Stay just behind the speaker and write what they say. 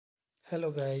Hello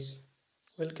guys,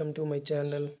 welcome to my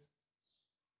channel.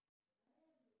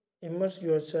 Immerse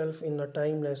yourself in a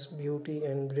timeless beauty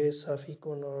and grace of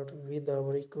icon art with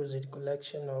our exquisite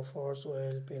collection of horse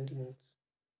oil paintings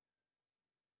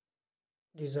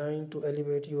designed to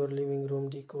elevate your living room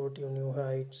decor to new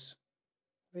heights.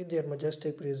 With their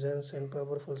majestic presence and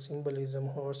powerful symbolism,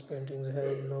 horse paintings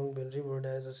have long been revered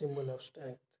as a symbol of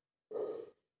strength.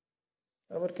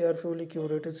 Our carefully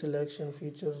curated selection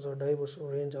features a diverse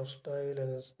range of style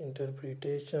and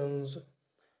interpretations,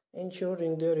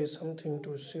 ensuring there is something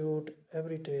to suit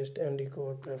every taste and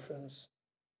decor preference.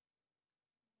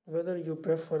 Whether you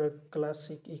prefer a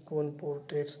classic icon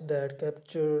portraits that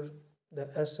capture the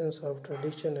essence of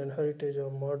tradition and heritage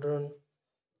or modern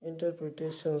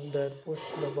interpretations that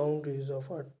push the boundaries of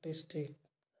artistic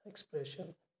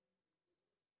expression.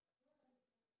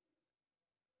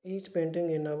 Each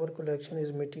painting in our collection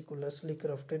is meticulously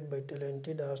crafted by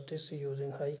talented artists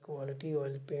using high quality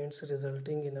oil paints,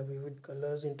 resulting in a vivid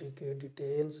colors, intricate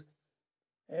details,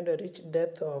 and a rich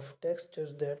depth of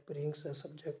textures that brings the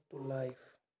subject to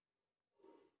life.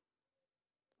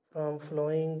 From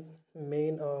flowing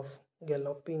mane of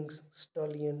galloping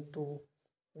stallion to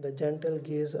the gentle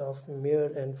gaze of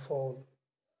mare and foal,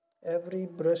 every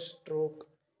brushstroke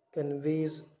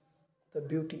conveys the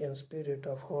beauty and spirit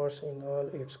of horse in all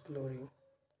its glory.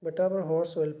 But our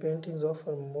horse oil paintings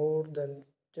offer more than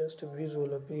just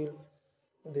visual appeal.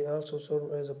 They also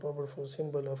serve as a powerful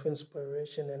symbol of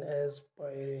inspiration and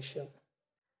aspiration.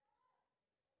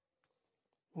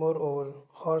 Moreover,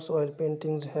 horse oil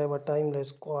paintings have a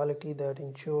timeless quality that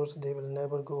ensures they will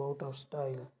never go out of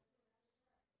style.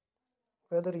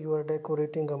 Whether you are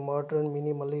decorating a modern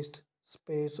minimalist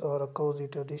space or a cozy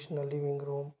traditional living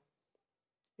room,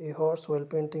 a horse oil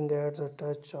painting adds a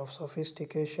touch of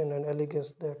sophistication and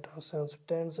elegance that transcends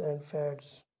trends and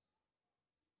fads.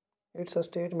 It's a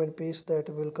statement piece that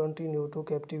will continue to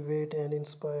captivate and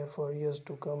inspire for years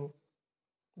to come,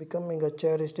 becoming a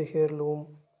cherished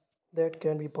heirloom that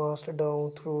can be passed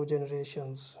down through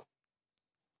generations.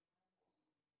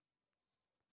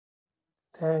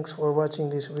 Thanks for watching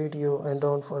this video and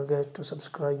don't forget to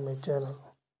subscribe my channel.